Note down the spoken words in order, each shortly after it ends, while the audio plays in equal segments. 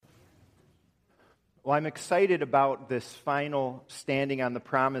Well, I'm excited about this final Standing on the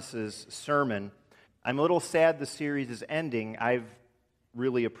Promises sermon. I'm a little sad the series is ending. I've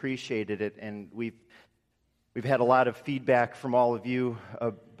really appreciated it, and we've had a lot of feedback from all of you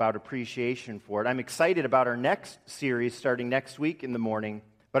about appreciation for it. I'm excited about our next series starting next week in the morning,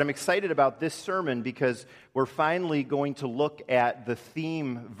 but I'm excited about this sermon because we're finally going to look at the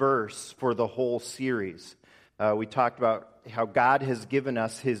theme verse for the whole series. We talked about how God has given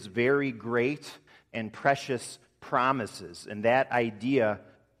us His very great and precious promises, and that idea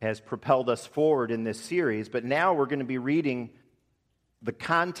has propelled us forward in this series. But now we're going to be reading the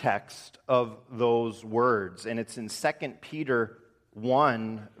context of those words, and it's in 2 Peter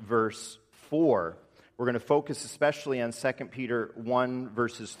 1, verse 4. We're going to focus especially on 2 Peter 1,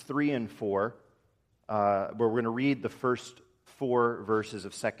 verses 3 and 4, where we're going to read the first 4 verses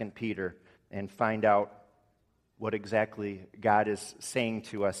of 2 Peter and find out what exactly God is saying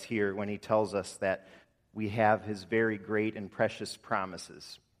to us here when He tells us that we have His very great and precious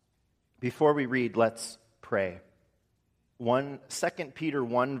promises. Before we read, let's pray. 2 Peter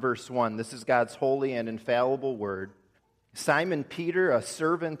 1, verse 1, this is God's holy and infallible word. Simon Peter, a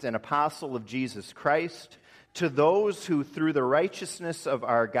servant and apostle of Jesus Christ, to those who through the righteousness of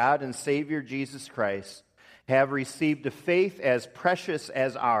our God and Savior Jesus Christ have received a faith as precious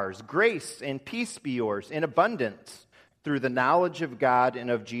as ours. Grace and peace be yours in abundance through the knowledge of God and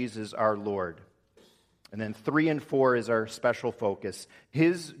of Jesus our Lord. And then 3 and 4 is our special focus.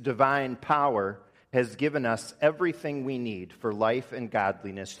 His divine power has given us everything we need for life and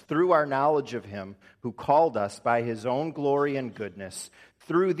godliness through our knowledge of Him who called us by His own glory and goodness.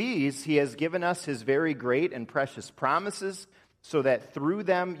 Through these, He has given us His very great and precious promises, so that through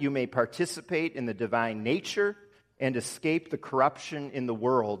them you may participate in the divine nature and escape the corruption in the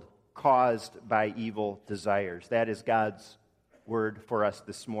world caused by evil desires. That is God's word for us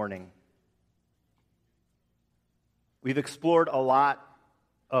this morning. We've explored a lot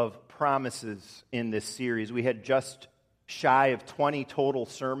of promises in this series. We had just shy of 20 total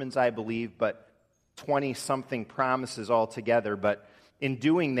sermons, I believe, but 20-something promises altogether. But in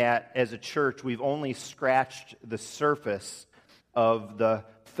doing that as a church, we've only scratched the surface of the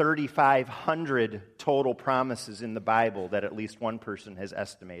 3,500 total promises in the Bible that at least one person has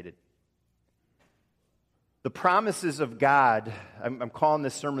estimated. The promises of God, I'm calling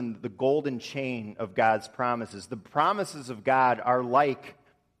this sermon the golden chain of God's promises. The promises of God are like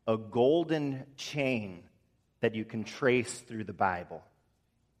a golden chain that you can trace through the Bible.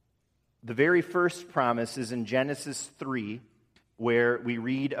 The very first promise is in Genesis 3, where we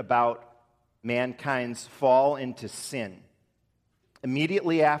read about mankind's fall into sin.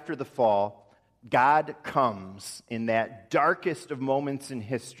 Immediately after the fall, God comes in that darkest of moments in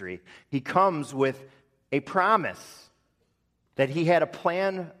history. He comes with a promise that He had a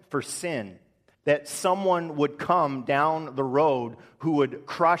plan for sin, that someone would come down the road who would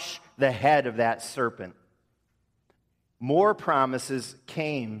crush the head of that serpent. More promises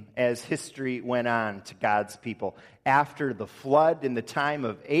came as history went on to God's people. After the flood, in the time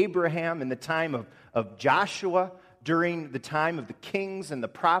of Abraham, in the time of Joshua, during the time of the kings and the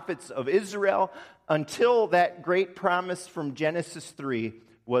prophets of Israel, until that great promise from Genesis 3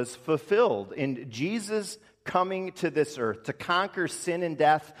 was fulfilled in Jesus coming to this earth to conquer sin and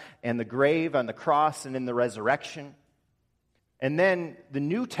death and the grave on the cross and in the resurrection. And then the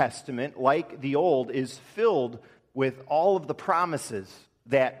New Testament, like the Old, is filled with all of the promises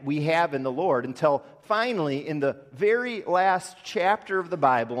that we have in the Lord until finally, in the very last chapter of the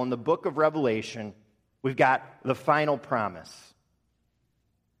Bible, in the book of Revelation, we've got the final promise.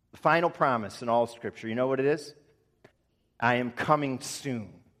 The final promise in all Scripture. You know what it is? I am coming soon,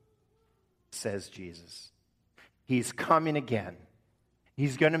 says Jesus. He's coming again.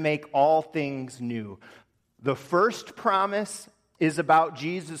 He's going to make all things new. The first promise is about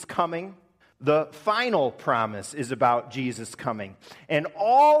Jesus coming. The final promise is about Jesus coming. And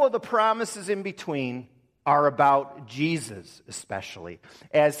all of the promises in between are about Jesus especially,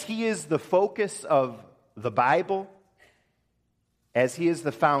 as He is the focus of the Bible, as He is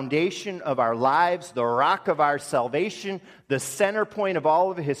the foundation of our lives, the rock of our salvation, the center point of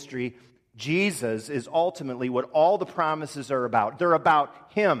all of history. Jesus is ultimately what all the promises are about. They're about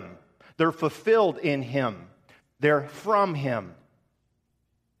Him. They're fulfilled in Him. They're from Him.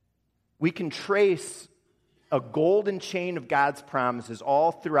 We can trace a golden chain of God's promises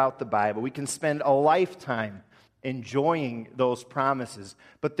all throughout the Bible. We can spend a lifetime enjoying those promises.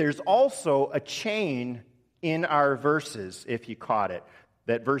 But there's also a chain in our verses, if you caught it,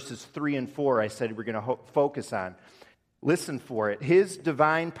 that verses 3 and 4 I said we're going to focus on. Listen for it. His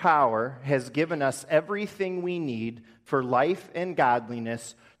divine power has given us everything we need for life and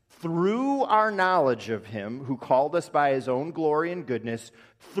godliness through our knowledge of him who called us by his own glory and goodness,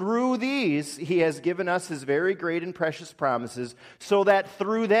 through these he has given us his very great and precious promises, so that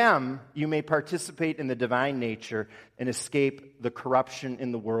through them you may participate in the divine nature and escape the corruption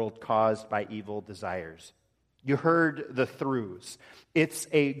in the world caused by evil desires. You heard the throughs. It's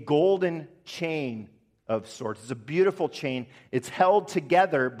a golden chain of sorts. It's a beautiful chain. It's held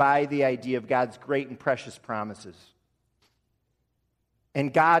together by the idea of God's great and precious promises.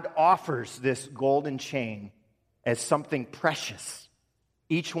 And God offers this golden chain as something precious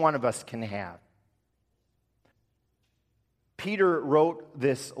each one of us can have. Peter wrote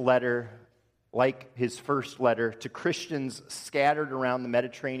this letter, like his first letter, to Christians scattered around the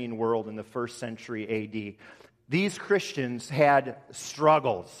Mediterranean world in the first century A.D. These Christians had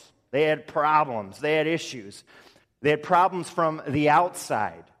struggles. They had problems. They had issues. They had problems from the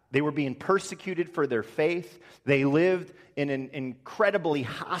outside. They were being persecuted for their faith. They lived in an incredibly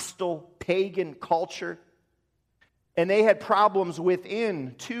hostile pagan culture. And they had problems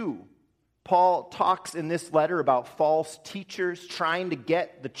within, too. Paul talks in this letter about false teachers trying to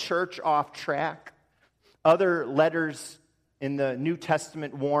get the church off track. Other letters in the New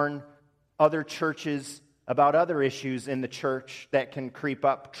Testament warn other churches about other issues in the church that can creep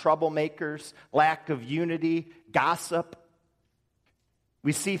up: troublemakers, lack of unity, gossip.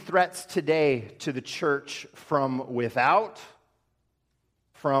 We see threats today to the church from without,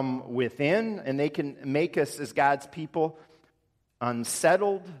 from within, and they can make us as God's people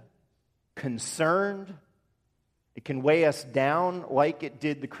unsettled, concerned. It can weigh us down like it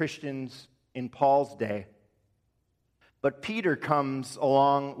did the Christians in Paul's day. But Peter comes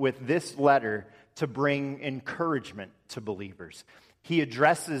along with this letter to bring encouragement to believers. He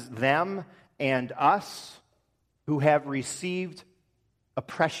addresses them and us who have received a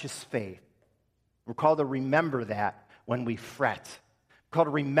precious faith. We're called to remember that when we fret. We're called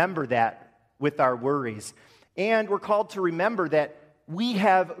to remember that with our worries. And we're called to remember that we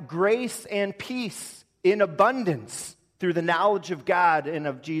have grace and peace in abundance through the knowledge of God and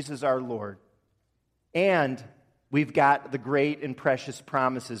of Jesus our Lord. And we've got the great and precious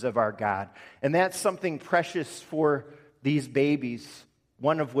promises of our God. And that's something precious for these babies,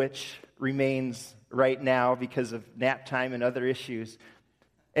 one of which remains right now because of nap time and other issues.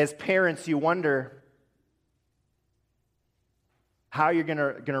 As parents, you wonder how you're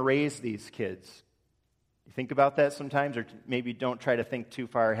going to raise these kids. You think about that sometimes, or maybe don't try to think too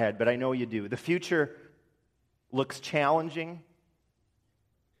far ahead, but I know you do. The future looks challenging.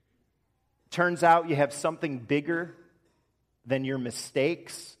 Turns out you have something bigger than your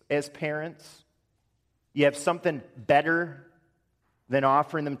mistakes as parents. You have something better than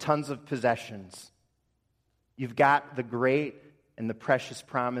offering them tons of possessions. You've got the great and the precious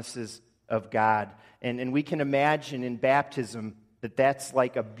promises of God. And we can imagine in baptism that that's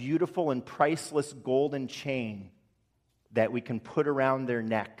like a beautiful and priceless golden chain that we can put around their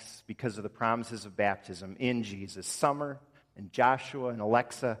necks because of the promises of baptism in Jesus. Summer and Joshua and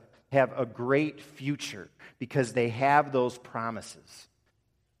Alexa have a great future because they have those promises.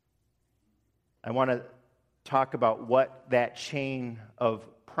 I want to talk about what that chain of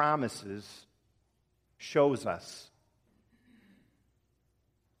promises shows us.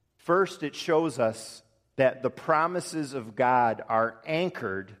 First, it shows us that the promises of God are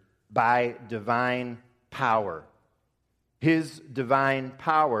anchored by divine power. His divine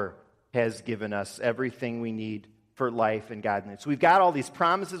power has given us everything we need for life and godliness. We've got all these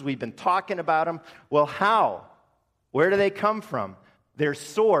promises. We've been talking about them. Well, how? Where do they come from? Their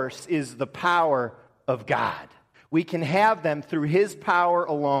source is the power of God. We can have them through His power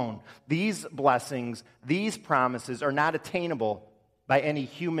alone. These blessings, these promises are not attainable by any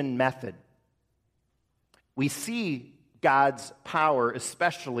human method. We see God's power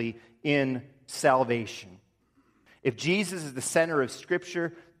especially in salvation. If Jesus is the center of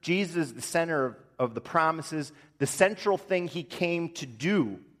Scripture, Jesus is the center of the promises, the central thing He came to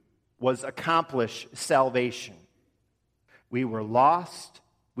do was accomplish salvation. We were lost,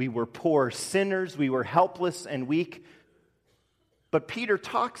 we were poor sinners, we were helpless and weak. But Peter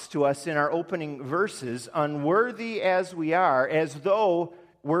talks to us in our opening verses, unworthy as we are, as though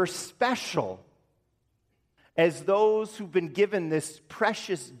we're special, as those who've been given this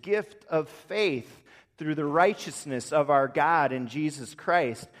precious gift of faith through the righteousness of our God in Jesus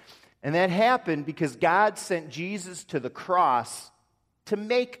Christ. And that happened because God sent Jesus to the cross to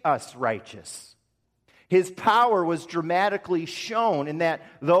make us righteous. His power was dramatically shown in that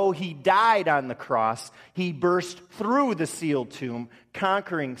though He died on the cross, He burst through the sealed tomb,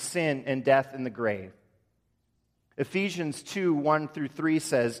 conquering sin and death in the grave. Ephesians 2, 1 through 3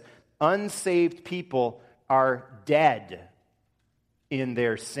 says, unsaved people are dead in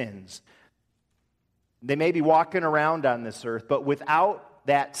their sins. They may be walking around on this earth, but without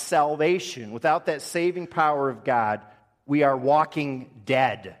that salvation, without that saving power of God, we are walking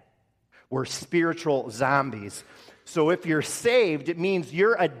dead. We're spiritual zombies. So if you're saved, it means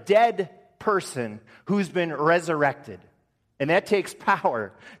you're a dead person who's been resurrected. And that takes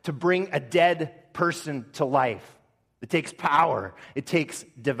power to bring a dead person to life. It takes power. It takes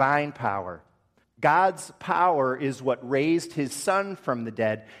divine power. God's power is what raised his Son from the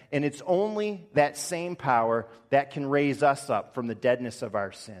dead, and it's only that same power that can raise us up from the deadness of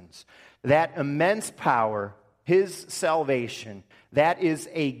our sins. That immense power, his salvation, that is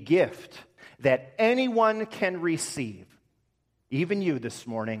a gift that anyone can receive, even you this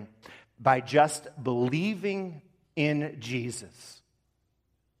morning, by just believing in Jesus.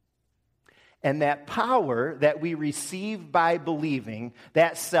 And that power that we receive by believing,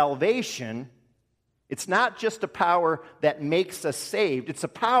 that salvation, it's not just a power that makes us saved. It's a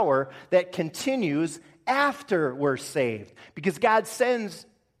power that continues after we're saved. Because God sends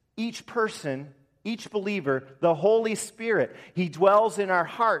each person, each believer, the Holy Spirit. He dwells in our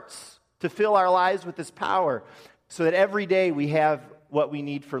hearts to fill our lives with his power so that every day we have what we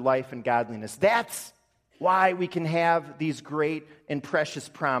need for life and godliness. That's why we can have these great and precious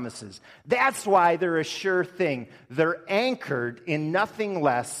promises. That's why they're a sure thing. They're anchored in nothing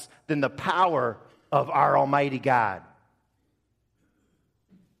less than the power of our Almighty God.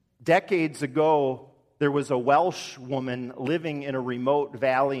 Decades ago, there was a Welsh woman living in a remote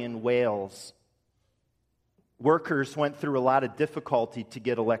valley in Wales. Workers went through a lot of difficulty to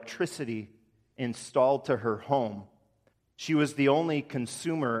get electricity installed to her home. She was the only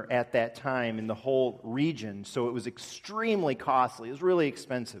consumer at that time in the whole region, so it was extremely costly. It was really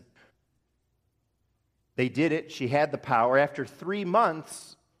expensive. They did it. She had the power. After 3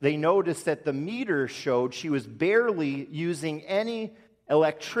 months, they noticed that the meter showed she was barely using any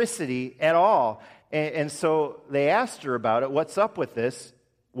electricity at all. And so they asked her about it. What's up with this?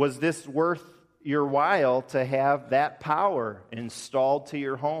 Was this worth your while to have that power installed to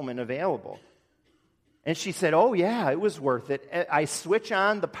your home and available? And she said, oh yeah, it was worth it. I switch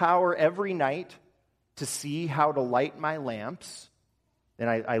on the power every night to see how to light my lamps. Then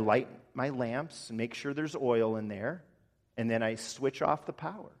I light my lamps and make sure there's oil in there. And then I switch off the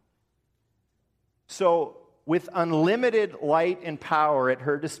power. So with unlimited light and power at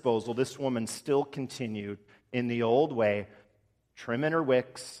her disposal, this woman still continued in the old way, trimming her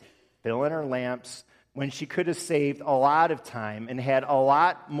wicks, filling her lamps, when she could have saved a lot of time and had a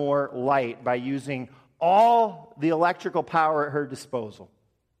lot more light by using all the electrical power at her disposal.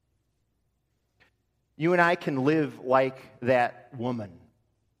 You and I can live like that woman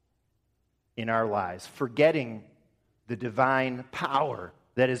in our lives, forgetting the divine power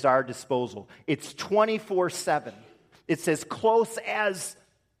that is our disposal. It's 24/7. It's as close as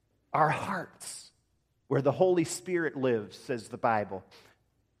our hearts, where the Holy Spirit lives, says the Bible.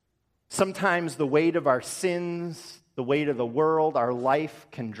 Sometimes the weight of our sins, the weight of the world, our life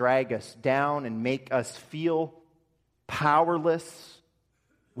can drag us down and make us feel powerless.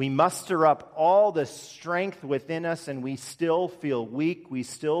 We muster up all the strength within us and we still feel weak. We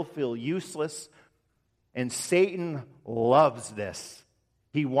still feel useless. And Satan loves this.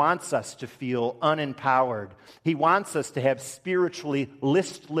 He wants us to feel unempowered. He wants us to have spiritually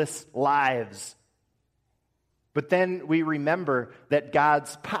listless lives. But then we remember that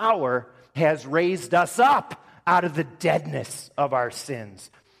God's power has raised us up out of the deadness of our sins.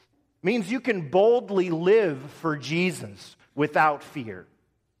 It means you can boldly live for Jesus without fear.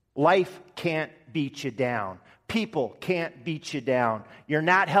 Life can't beat you down. People can't beat you down. You're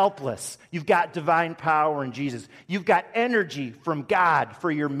not helpless. You've got divine power in Jesus. You've got energy from God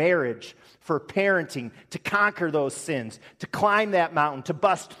for your marriage, for parenting, to conquer those sins, to climb that mountain, to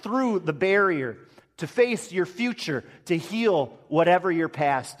bust through the barrier, to face your future, to heal whatever your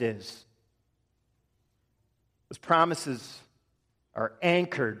past is. Those promises are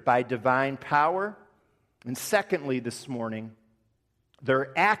anchored by divine power. And secondly, this morning,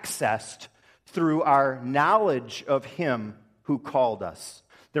 they're accessed through our knowledge of Him who called us.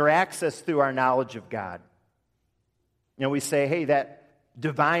 They're accessed through our knowledge of God. You know, we say, hey, that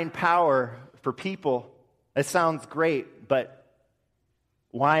divine power for people, that sounds great, but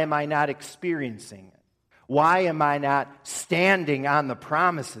why am I not experiencing it? Why am I not standing on the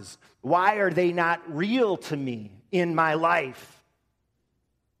promises? Why are they not real to me in my life?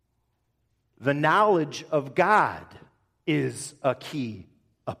 The knowledge of God is a key,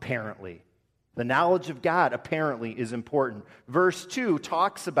 apparently. The knowledge of God apparently is important. Verse 2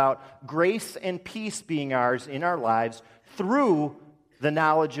 talks about grace and peace being ours in our lives through the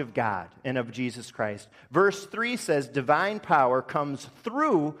knowledge of God and of Jesus Christ. Verse 3 says, divine power comes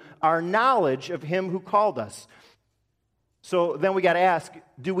through our knowledge of him who called us. So then we got to ask,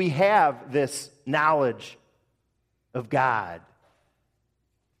 do we have this knowledge of God?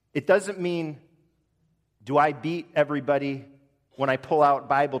 It doesn't mean, do I beat everybody when I pull out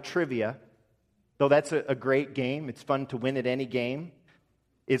Bible trivia? Though that's a great game. It's fun to win at any game.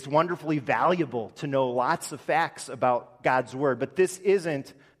 It's wonderfully valuable to know lots of facts about God's Word. But this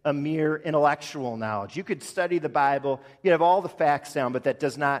isn't a mere intellectual knowledge. You could study the Bible, you have all the facts down, but that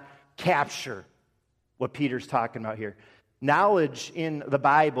does not capture what Peter's talking about here. Knowledge in the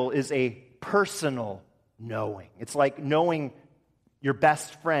Bible is a personal knowing. It's like knowing your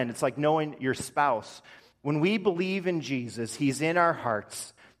best friend. It's like knowing your spouse. When we believe in Jesus, he's in our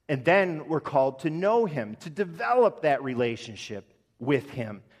hearts, and then we're called to know him, to develop that relationship with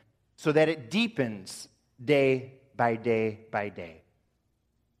him so that it deepens day by day by day.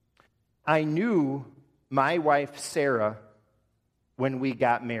 I knew my wife, Sarah, when we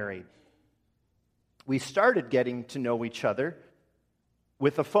got married. We started getting to know each other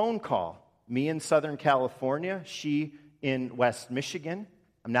with a phone call. Me in Southern California, she in West Michigan.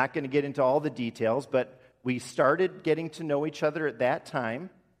 I'm not going to get into all the details, but we started getting to know each other at that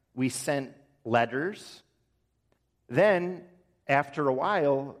time. We sent letters. Then, after a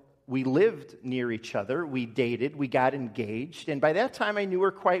while, we lived near each other. We dated. We got engaged. And by that time, I knew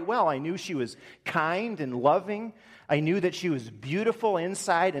her quite well. I knew she was kind and loving. I knew that she was beautiful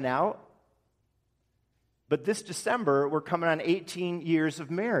inside and out. But this December, we're coming on 18 years of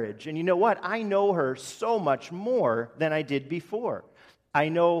marriage. And you know what? I know her so much more than I did before. I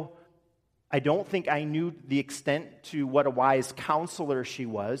don't think I knew the extent to what a wise counselor she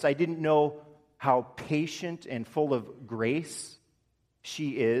was. I didn't know how patient and full of grace she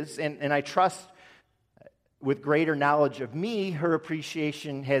is. And I trust with greater knowledge of me, her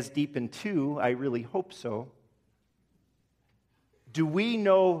appreciation has deepened too. I really hope so. Do we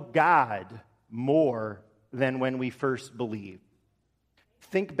know God more than when we first believed?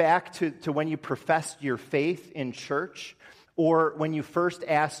 Think back to when you professed your faith in church, or when you first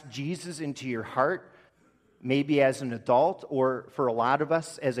asked Jesus into your heart, maybe as an adult, or for a lot of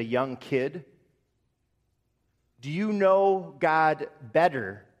us as a young kid. Do you know God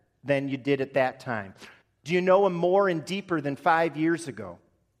better than you did at that time? Do you know him more and deeper than 5 years ago?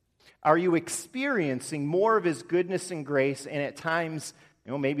 Are you experiencing more of his goodness and grace, and at times,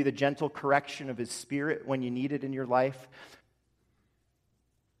 maybe the gentle correction of his Spirit when you need it in your life?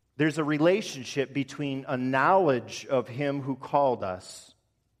 There's a relationship between a knowledge of him who called us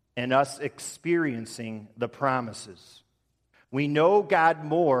and us experiencing the promises. We know God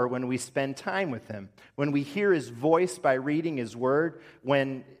more when we spend time with him, when we hear his voice by reading his word,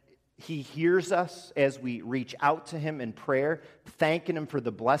 when he hears us as we reach out to him in prayer, thanking him for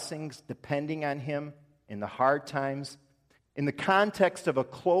the blessings, depending on him in the hard times. In the context of a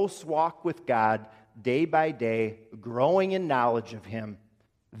close walk with God, day by day, growing in knowledge of him,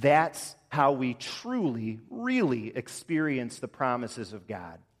 that's how we truly, really experience the promises of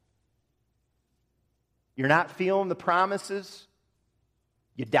God. You're not feeling the promises?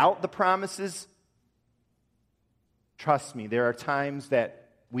 You doubt the promises? Trust me, there are times that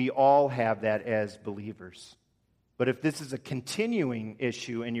we all have that as believers. But if this is a continuing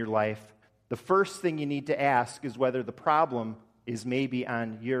issue in your life, the first thing you need to ask is whether the problem is maybe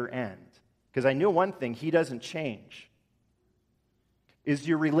on your end. Because I know one thing, he doesn't change. Is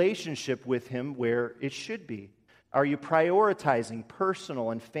your relationship with him where it should be? Are you prioritizing personal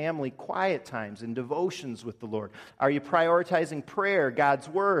and family quiet times and devotions with the Lord? Are you prioritizing prayer, God's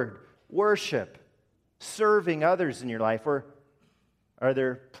word, worship, serving others in your life? Or are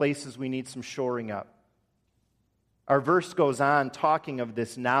there places we need some shoring up? Our verse goes on talking of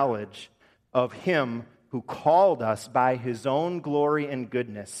this knowledge of him who called us by his own glory and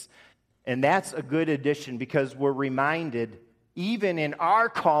goodness. And that's a good addition because we're reminded, even in our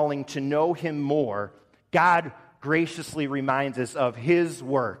calling to know him more, God graciously reminds us of his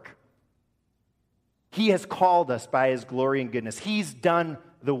work. He has called us by his glory and goodness. He's done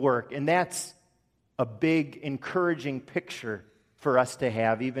the work. And that's a big, encouraging picture for us to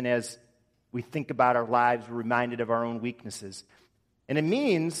have, even as we think about our lives, we're reminded of our own weaknesses. And it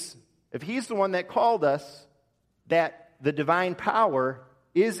means, if he's the one that called us, that the divine power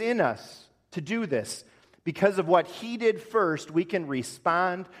is in us to do this. Because of what he did first, we can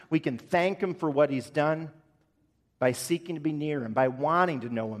respond, we can thank him for what he's done by seeking to be near him, by wanting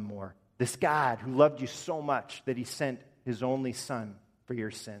to know him more. This God who loved you so much that he sent his only son for your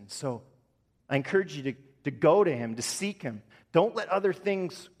sins. So I encourage you to go to him, to seek him. Don't let other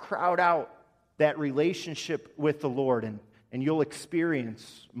things crowd out that relationship with the Lord. And and you'll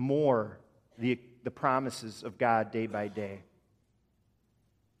experience more the promises of God day by day.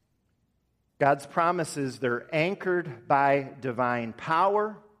 God's promises, they're anchored by divine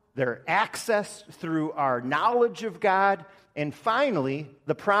power, they're accessed through our knowledge of God, and finally,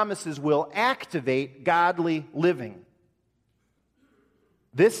 the promises will activate godly living.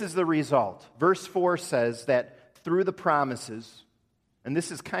 This is the result. Verse 4 says that through the promises, and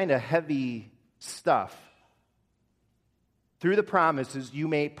this is kind of heavy stuff, through the promises you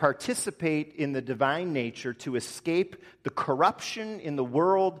may participate in the divine nature to escape the corruption in the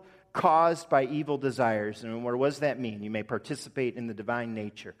world caused by evil desires. And what does that mean? You may participate in the divine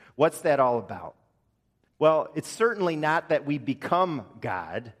nature. What's that all about? Well, it's certainly not that we become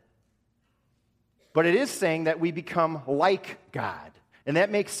God, but it is saying that we become like God. And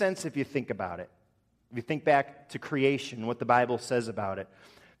that makes sense if you think about it. If you think back to creation, what the Bible says about it.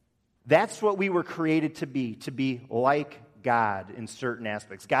 That's what we were created to be like God in certain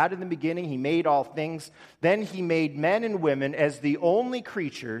aspects. God in the beginning, He made all things. Then He made men and women as the only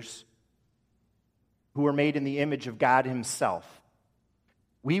creatures who were made in the image of God Himself.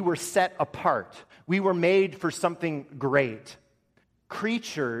 We were set apart. We were made for something great.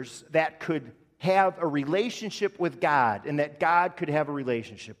 Creatures that could have a relationship with God and that God could have a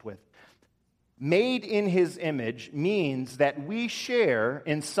relationship with. Made in His image means that we share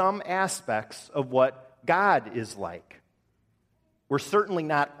in some aspects of what God is like. We're certainly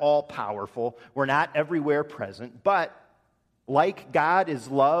not all powerful. We're not everywhere present. But like God is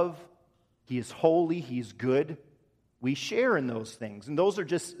love, He is holy, He's good, we share in those things. And those are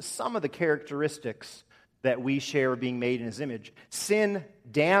just some of the characteristics that we share being made in His image. Sin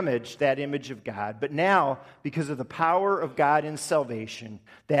damaged that image of God. But now, because of the power of God in salvation,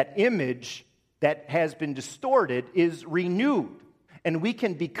 that image that has been distorted is renewed. And we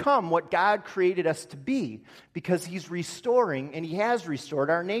can become what God created us to be because He's restoring, and He has restored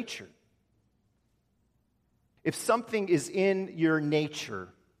our nature. If something is in your nature,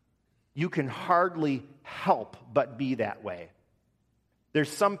 you can hardly help but be that way.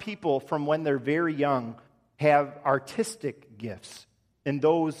 There's some people from when they're very young have artistic gifts, and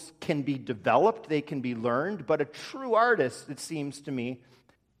those can be developed, they can be learned, but a true artist, it seems to me,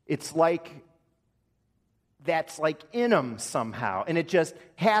 it's like that's like in them somehow, and it just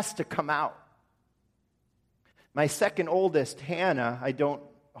has to come out. My second oldest, Hannah, I don't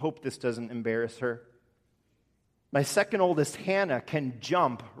hope this doesn't embarrass her. My second oldest, Hannah, can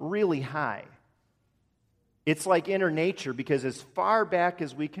jump really high. It's like in her nature because as far back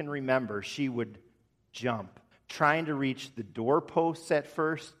as we can remember, she would jump, trying to reach the doorposts at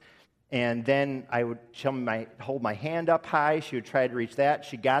first. And then she might hold my hand up high. She would try to reach that.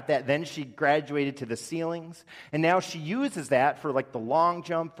 She got that. Then she graduated to the ceilings. And now she uses that for like the long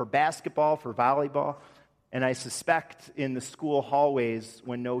jump, for basketball, for volleyball. And I suspect in the school hallways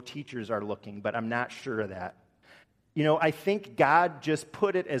when no teachers are looking, but I'm not sure of that. You know, I think God just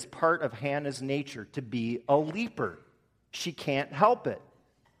put it as part of Hannah's nature to be a leaper. She can't help it.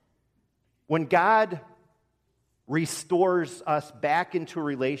 When God restores us back into a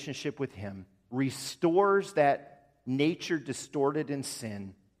relationship with Him, restores that nature distorted in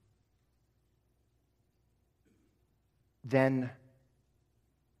sin, then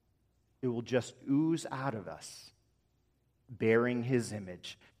it will just ooze out of us, bearing His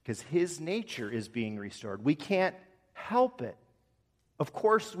image, because His nature is being restored. We can't help it. Of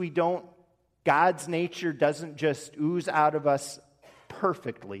course we don't. God's nature doesn't just ooze out of us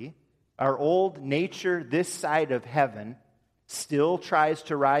perfectly. Our old nature, this side of heaven, still tries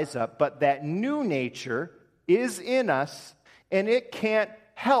to rise up, but that new nature is in us, and it can't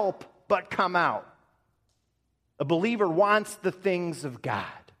help but come out. A believer wants the things of God.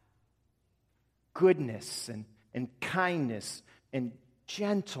 Goodness and kindness and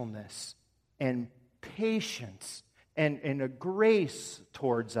gentleness and patience and a grace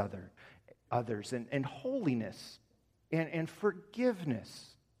towards others and holiness and forgiveness.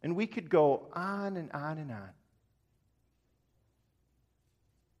 And we could go on and on and on.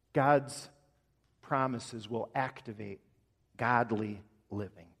 God's promises will activate godly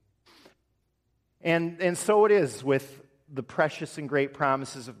living. And so it is with the precious and great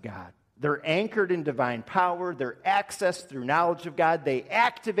promises of God. They're anchored in divine power. They're accessed through knowledge of God. They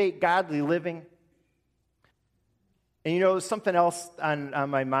activate godly living. And you know, something else on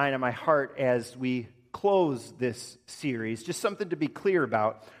my mind, on my heart as we close this series, just something to be clear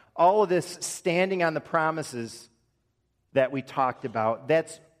about. All of this standing on the promises that we talked about,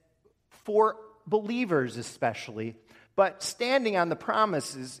 that's for believers especially, but standing on the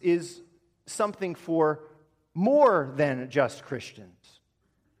promises is something for more than just Christians.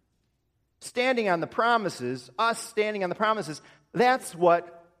 Standing on the promises, us standing on the promises, that's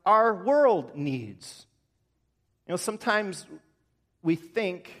what our world needs. You know, sometimes we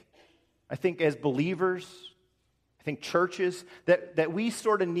think, I think as believers, I think churches, that we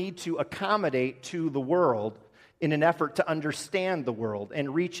sort of need to accommodate to the world in an effort to understand the world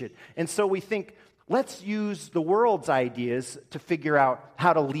and reach it. And so we think, let's use the world's ideas to figure out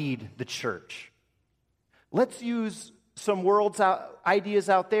how to lead the church. Let's use some ideas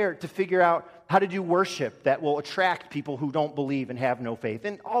out there to figure out how to do worship that will attract people who don't believe and have no faith,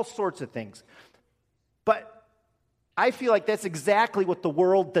 and all sorts of things. But I feel like that's exactly what the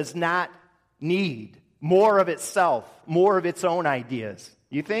world does not need. More of itself, more of its own ideas.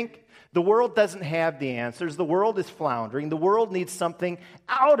 You think? The world doesn't have the answers. The world is floundering. The world needs something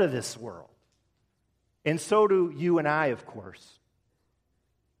out of this world. And so do you and I, of course.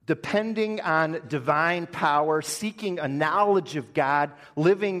 Depending on divine power, seeking a knowledge of God,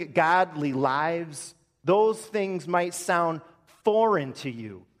 living godly lives, those things might sound foreign to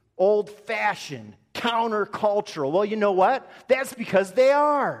you, old-fashioned, countercultural. Well, you know what? That's because they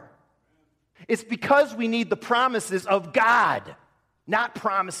are. It's because we need the promises of God, not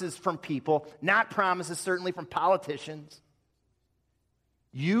promises from people, not promises certainly from politicians.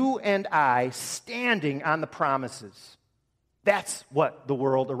 You and I standing on the promises. That's what the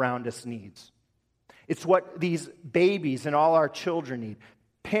world around us needs. It's what these babies and all our children need.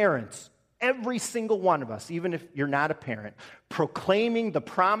 Parents, every single one of us, even if you're not a parent, proclaiming the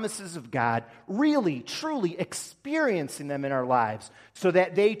promises of God, really, truly experiencing them in our lives so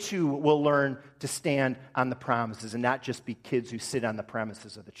that they too will learn to stand on the promises and not just be kids who sit on the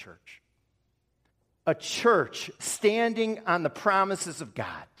premises of the church. A church standing on the promises of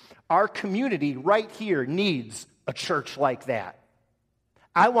God. Our community right here needs a church like that.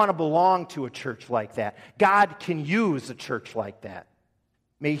 I want to belong to a church like that. God can use a church like that.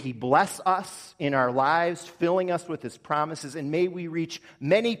 May He bless us in our lives, filling us with His promises, and may we reach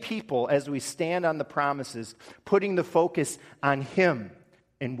many people as we stand on the promises, putting the focus on Him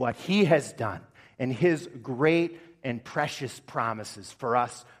and what He has done and His great and precious promises for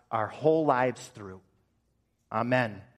us our whole lives through. Amen.